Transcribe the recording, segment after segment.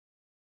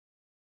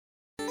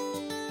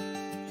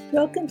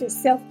Welcome to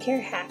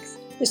Self-Care Hacks,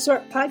 the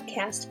short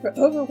podcast for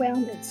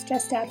overwhelmed and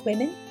stressed out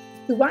women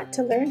who want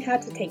to learn how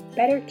to take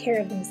better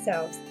care of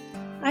themselves.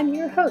 I'm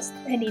your host,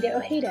 Anita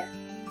Ojeda.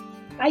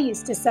 I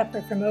used to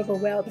suffer from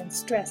overwhelm and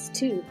stress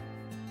too,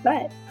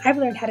 but I've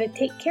learned how to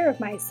take care of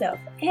myself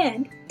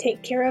and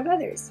take care of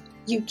others.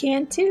 You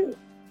can too.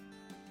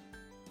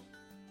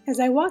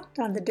 As I walked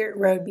on the dirt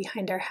road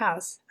behind our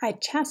house, I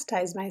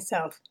chastised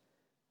myself.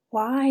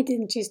 Why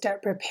didn't you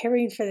start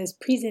preparing for this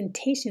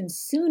presentation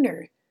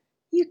sooner?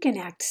 You can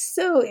act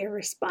so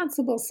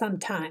irresponsible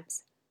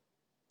sometimes.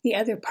 The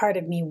other part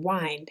of me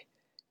whined.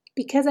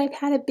 Because I've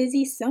had a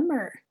busy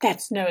summer.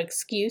 That's no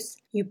excuse.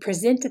 You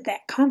present at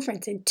that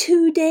conference in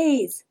 2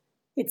 days.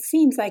 It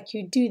seems like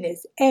you do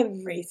this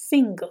every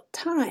single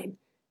time.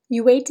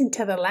 You wait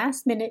until the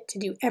last minute to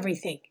do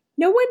everything.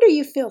 No wonder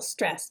you feel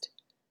stressed.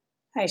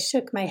 I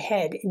shook my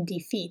head in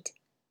defeat.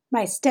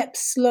 My steps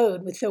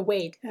slowed with the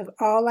weight of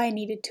all I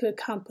needed to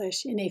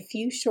accomplish in a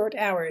few short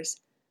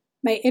hours.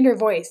 My inner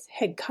voice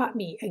had caught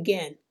me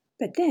again,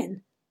 but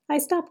then I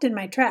stopped in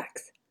my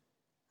tracks.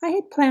 I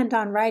had planned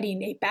on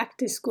writing a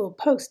back-to-school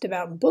post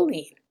about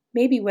bullying.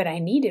 Maybe what I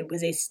needed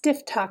was a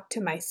stiff talk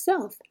to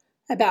myself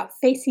about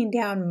facing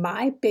down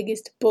my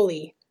biggest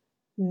bully,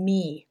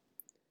 me.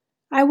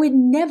 I would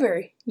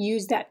never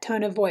use that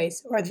tone of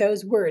voice or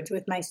those words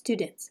with my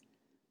students.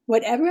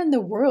 Whatever in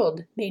the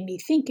world made me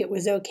think it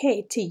was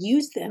okay to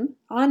use them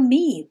on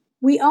me?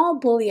 We all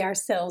bully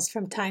ourselves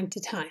from time to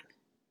time.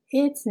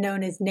 It's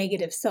known as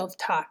negative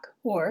self-talk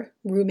or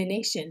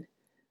rumination.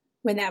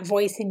 When that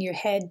voice in your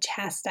head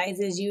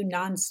chastises you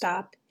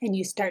nonstop and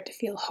you start to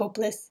feel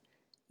hopeless,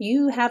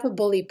 you have a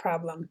bully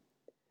problem.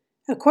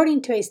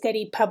 According to a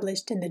study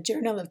published in the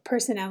Journal of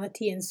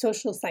Personality and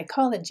Social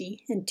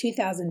Psychology in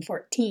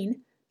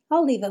 2014,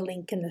 I'll leave a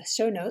link in the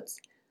show notes,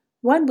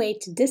 one way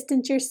to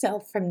distance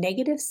yourself from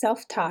negative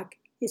self-talk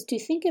is to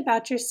think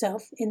about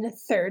yourself in the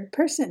third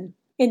person.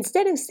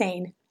 Instead of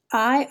saying,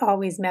 I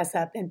always mess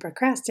up and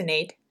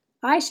procrastinate,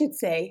 I should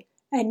say,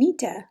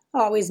 Anita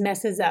always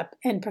messes up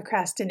and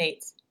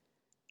procrastinates.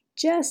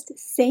 Just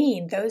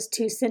saying those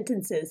two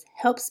sentences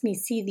helps me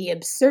see the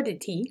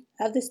absurdity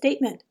of the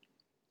statement.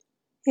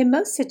 In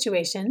most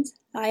situations,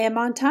 I am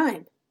on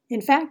time.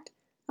 In fact,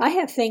 I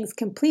have things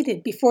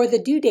completed before the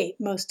due date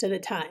most of the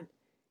time.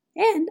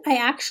 And I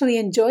actually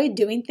enjoy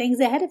doing things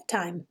ahead of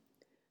time.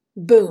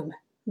 Boom!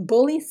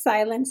 Bully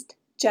silenced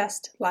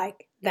just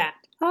like that.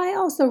 I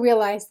also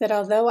realize that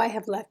although I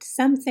have left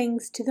some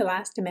things to the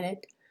last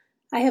minute,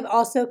 I have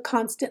also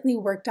constantly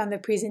worked on the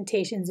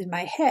presentations in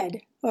my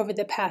head over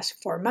the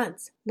past 4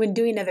 months. When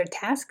doing other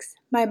tasks,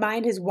 my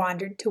mind has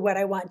wandered to what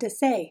I want to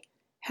say,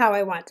 how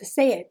I want to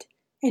say it,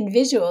 and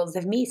visuals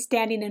of me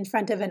standing in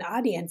front of an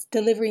audience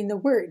delivering the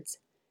words.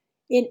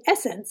 In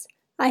essence,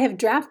 I have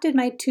drafted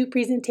my 2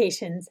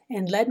 presentations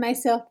and led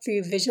myself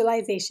through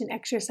visualization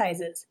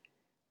exercises.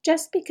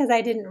 Just because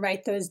I didn't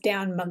write those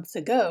down months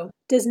ago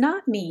does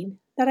not mean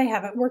that I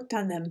haven't worked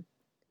on them.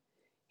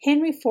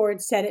 Henry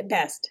Ford said it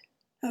best.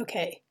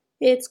 Okay,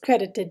 it's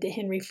credited to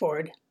Henry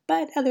Ford,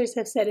 but others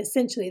have said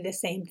essentially the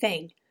same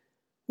thing.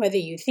 Whether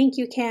you think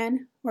you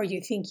can or you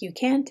think you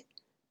can't,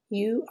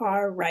 you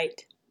are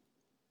right.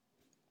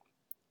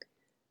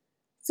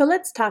 So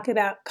let's talk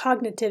about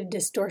cognitive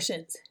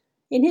distortions.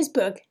 In his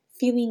book,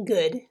 Feeling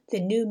Good, The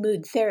New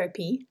Mood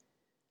Therapy,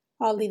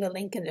 I'll leave a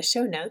link in the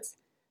show notes,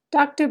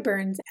 Dr.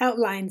 Burns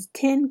outlines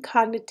 10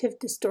 cognitive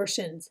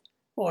distortions,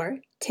 or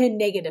 10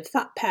 negative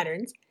thought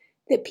patterns,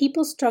 that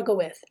people struggle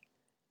with.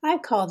 I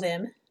call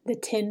them the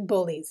 10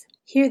 bullies.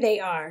 Here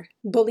they are.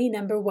 Bully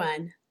number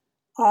 1,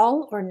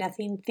 all or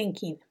nothing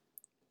thinking.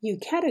 You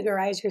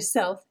categorize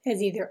yourself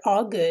as either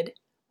all good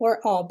or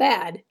all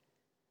bad.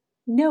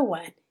 No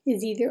one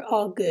is either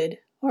all good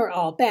or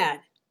all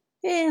bad,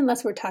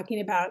 unless we're talking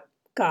about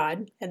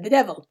God and the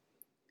devil.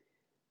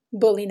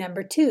 Bully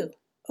number 2,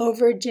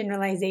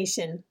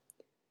 overgeneralization.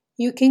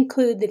 You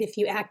conclude that if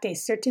you act a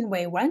certain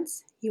way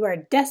once, you are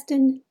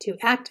destined to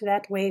act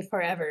that way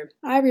forever.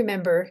 I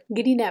remember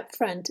getting up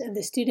front of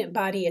the student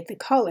body at the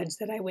college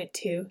that I went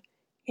to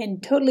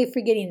and totally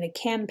forgetting the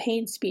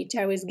campaign speech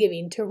I was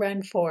giving to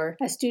run for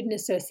a student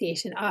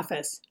association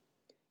office.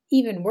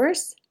 Even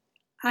worse,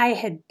 I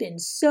had been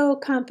so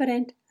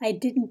confident I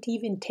didn't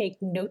even take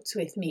notes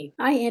with me.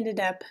 I ended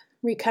up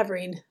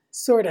recovering,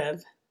 sort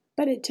of,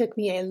 but it took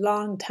me a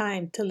long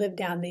time to live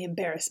down the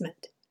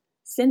embarrassment.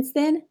 Since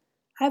then,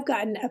 I've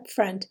gotten up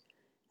front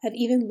of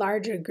even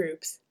larger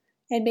groups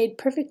and made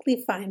perfectly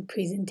fine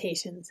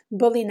presentations.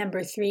 Bully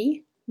number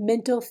 3,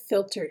 mental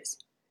filters.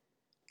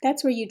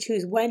 That's where you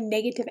choose one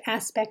negative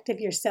aspect of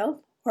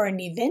yourself or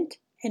an event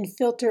and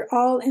filter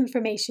all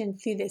information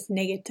through this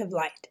negative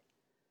light.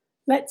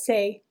 Let's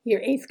say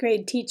your 8th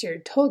grade teacher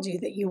told you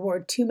that you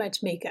wore too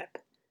much makeup.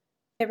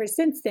 Ever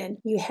since then,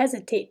 you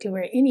hesitate to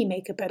wear any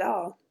makeup at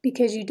all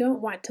because you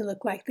don't want to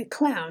look like the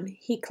clown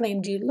he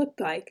claimed you looked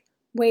like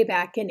way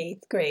back in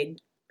 8th grade.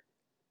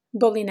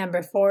 Bully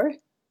number 4,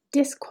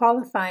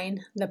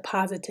 disqualifying the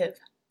positive.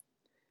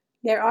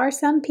 There are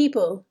some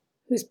people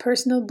whose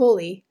personal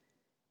bully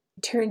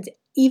It turns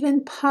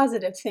even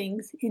positive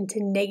things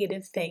into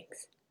negative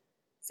things.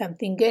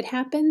 Something good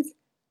happens,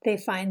 they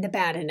find the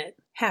bad in it.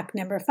 Hack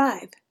number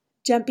 5,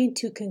 jumping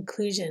to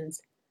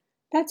conclusions.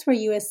 That's where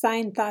you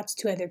assign thoughts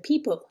to other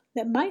people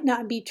that might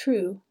not be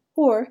true,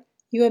 or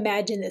you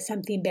imagine that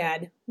something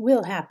bad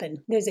will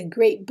happen. There's a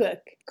great book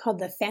called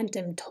The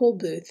Phantom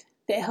Tollbooth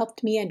that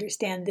helped me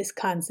understand this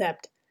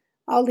concept.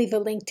 I'll leave a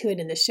link to it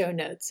in the show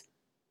notes.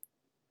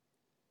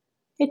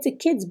 It's a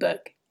kid's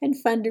book and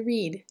fun to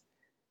read.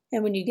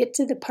 And when you get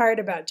to the part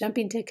about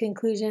jumping to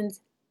conclusions,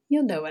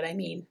 you'll know what I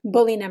mean.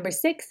 Bully number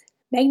 6,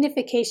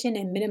 magnification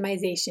and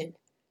minimization.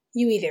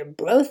 You either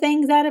blow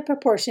things out of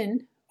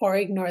proportion or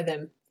ignore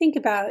them. Think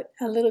about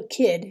a little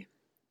kid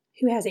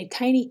who has a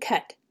tiny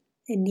cut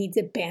and needs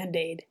a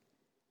Band-Aid.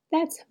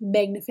 That's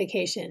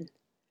magnification.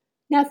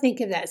 Now think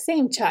of that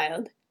same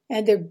child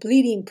and they're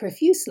bleeding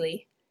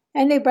profusely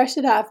and they brush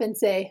it off and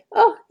say,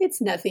 "Oh, it's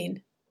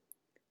nothing."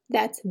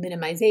 That's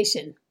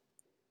minimization.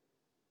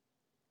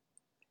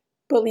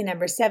 Bully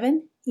number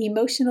 7,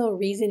 emotional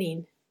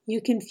reasoning. You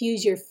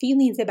confuse your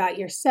feelings about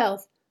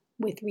yourself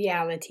with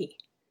reality.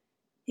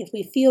 If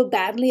we feel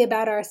badly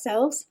about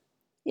ourselves,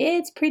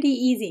 it's pretty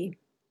easy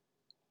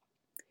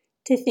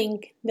to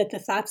think that the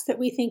thoughts that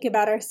we think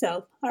about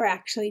ourselves are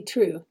actually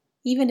true,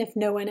 even if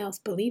no one else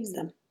believes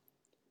them.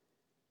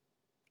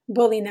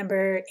 Bully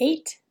number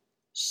 8,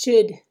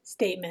 should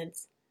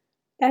statements.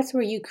 That's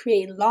where you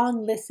create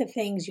long lists of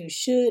things you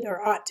should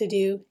or ought to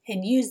do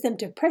and use them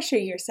to pressure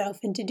yourself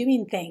into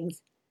doing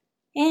things.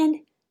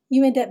 And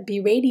you end up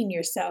berating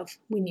yourself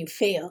when you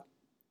fail.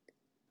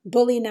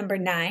 Bully number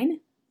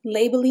 9,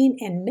 labeling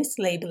and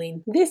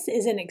mislabeling. This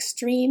is an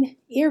extreme,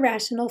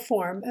 irrational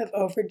form of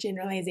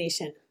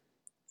overgeneralization.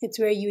 It's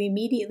where you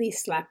immediately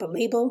slap a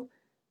label,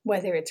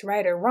 whether it's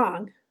right or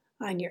wrong,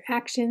 on your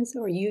actions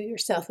or you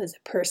yourself as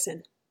a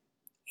person.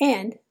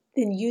 And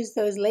then use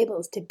those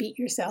labels to beat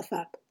yourself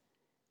up.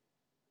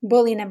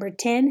 Bully number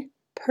 10,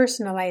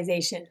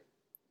 personalization.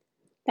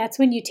 That's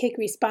when you take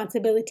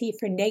responsibility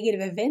for negative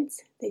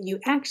events that you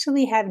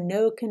actually have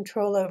no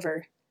control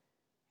over.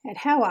 And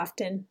how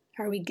often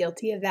are we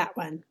guilty of that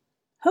one?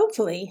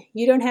 Hopefully,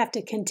 you don't have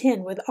to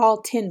contend with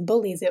all 10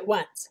 bullies at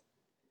once.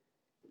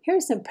 Here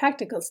are some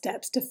practical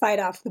steps to fight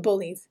off the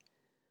bullies.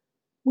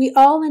 We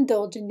all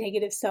indulge in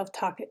negative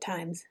self-talk at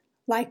times.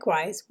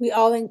 Likewise, we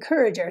all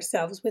encourage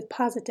ourselves with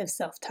positive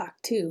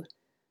self-talk too.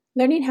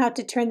 Learning how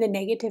to turn the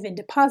negative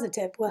into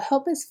positive will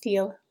help us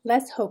feel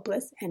less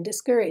hopeless and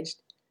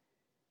discouraged.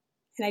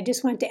 And I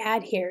just want to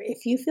add here,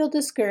 if you feel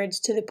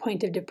discouraged to the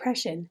point of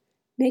depression,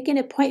 make an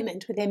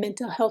appointment with a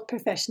mental health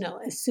professional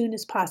as soon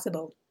as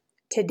possible.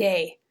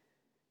 Today.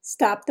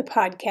 Stop the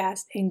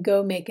podcast and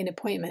go make an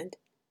appointment.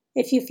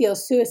 If you feel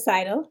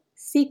suicidal,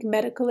 seek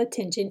medical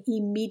attention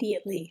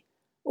immediately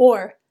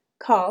or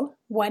call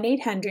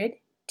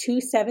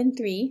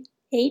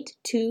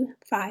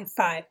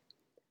 1-800-273-8255.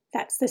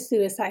 That's the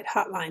suicide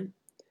hotline.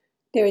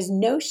 There is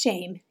no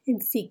shame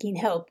in seeking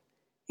help.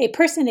 A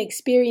person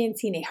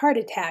experiencing a heart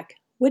attack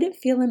wouldn't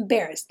feel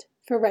embarrassed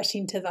for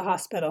rushing to the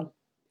hospital.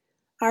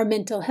 Our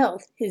mental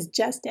health is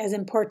just as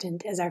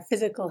important as our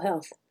physical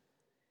health.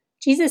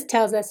 Jesus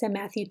tells us in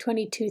Matthew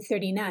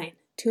 22:39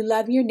 to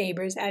love your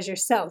neighbors as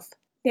yourself.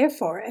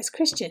 Therefore, as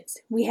Christians,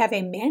 we have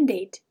a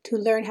mandate to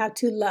learn how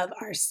to love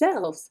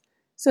ourselves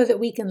so that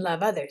we can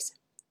love others.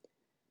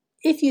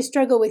 If you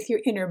struggle with your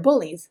inner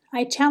bullies,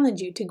 I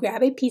challenge you to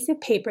grab a piece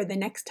of paper the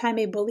next time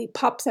a bully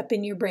pops up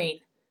in your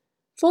brain.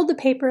 Fold the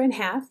paper in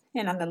half,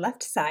 and on the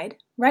left side,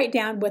 write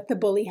down what the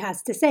bully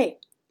has to say.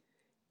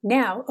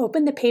 Now,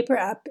 open the paper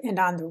up, and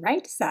on the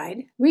right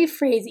side,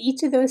 rephrase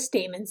each of those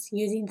statements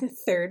using the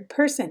third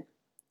person.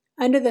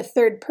 Under the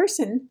third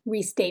person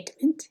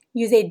restatement,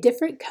 use a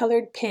different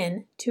colored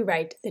pen to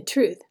write the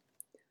truth.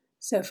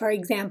 So, for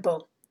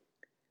example,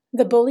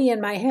 the bully in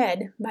my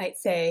head might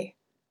say,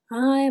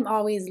 "I'm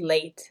always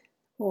late,"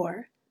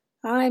 or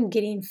 "I'm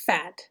getting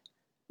fat,"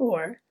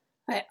 or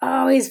 "I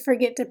always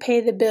forget to pay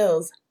the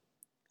bills."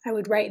 I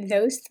would write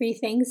those 3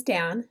 things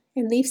down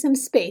and leave some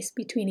space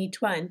between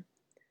each one.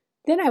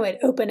 Then I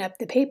would open up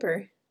the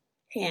paper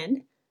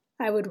and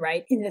I would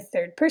write in the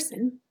third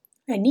person,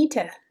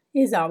 "Anita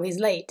is always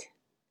late."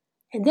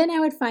 And then I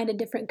would find a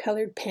different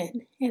colored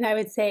pen and I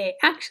would say,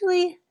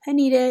 "Actually,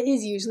 Anita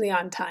is usually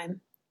on time,"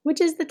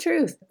 which is the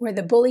truth. Where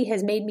the bully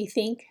has made me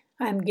think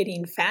I'm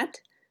getting fat,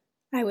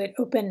 I would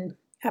open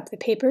up the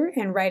paper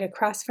and write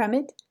across from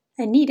it,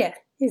 "Anita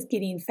is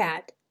getting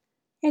fat."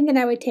 And then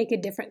I would take a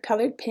different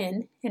colored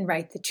pen and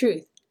write the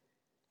truth.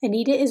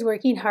 Anita is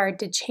working hard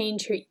to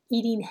change her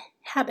eating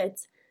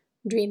habits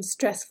during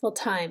stressful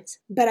times,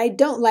 but I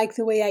don't like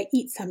the way I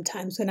eat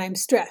sometimes when I'm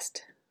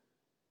stressed.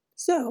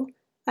 So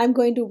I'm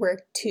going to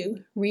work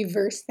to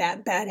reverse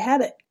that bad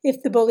habit.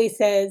 If the bully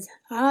says,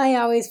 "I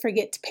always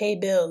forget to pay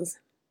bills,"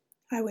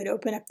 I would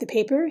open up the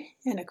paper,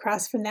 and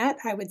across from that,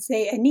 I would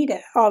say,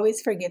 "Anita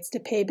always forgets to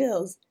pay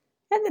bills."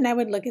 And then I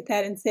would look at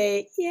that and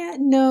say, "Yeah,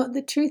 no,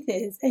 the truth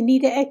is,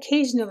 Anita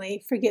occasionally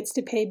forgets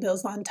to pay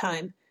bills on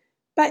time,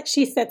 but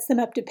she sets them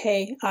up to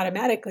pay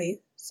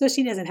automatically, so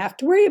she doesn't have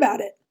to worry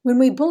about it." When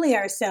we bully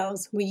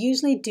ourselves, we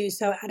usually do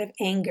so out of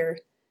anger,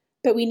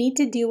 but we need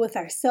to deal with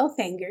our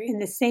self-anger in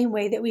the same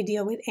way that we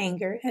deal with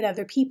anger at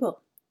other people.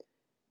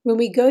 When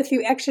we go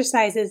through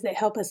exercises that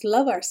help us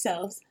love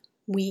ourselves,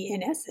 we,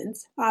 in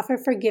essence, offer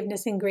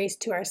forgiveness and grace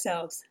to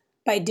ourselves.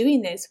 By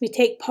doing this, we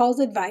take Paul's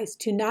advice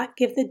to not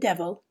give the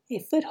devil a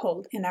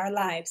foothold in our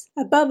lives.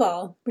 Above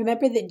all,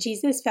 remember that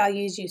Jesus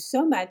values you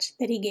so much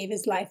that he gave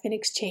his life in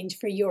exchange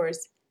for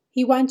yours.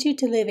 He wants you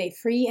to live a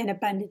free and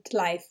abundant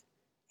life,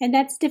 and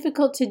that's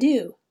difficult to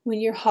do when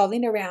you're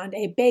hauling around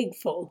a bag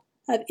full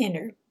of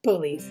inner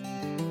bullies.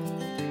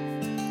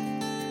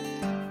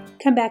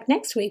 Come back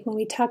next week when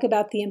we talk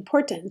about the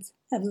importance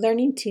of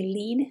learning to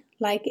lead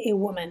like a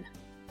woman.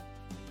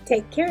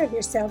 Take care of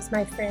yourselves,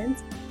 my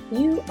friends.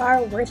 You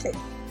are worth it.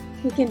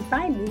 You can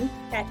find me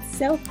at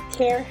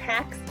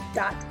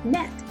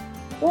selfcarehacks.net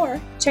or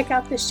check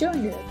out the show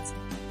notes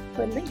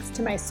for links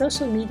to my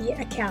social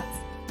media accounts.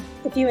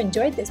 If you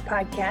enjoyed this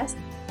podcast,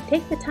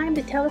 take the time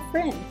to tell a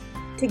friend.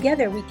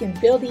 Together we can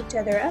build each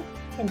other up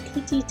and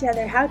teach each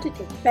other how to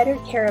take better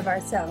care of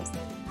ourselves.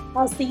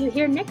 I'll see you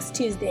here next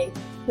Tuesday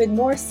with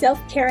more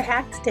self-care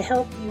hacks to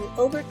help you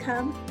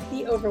overcome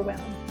the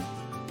overwhelm.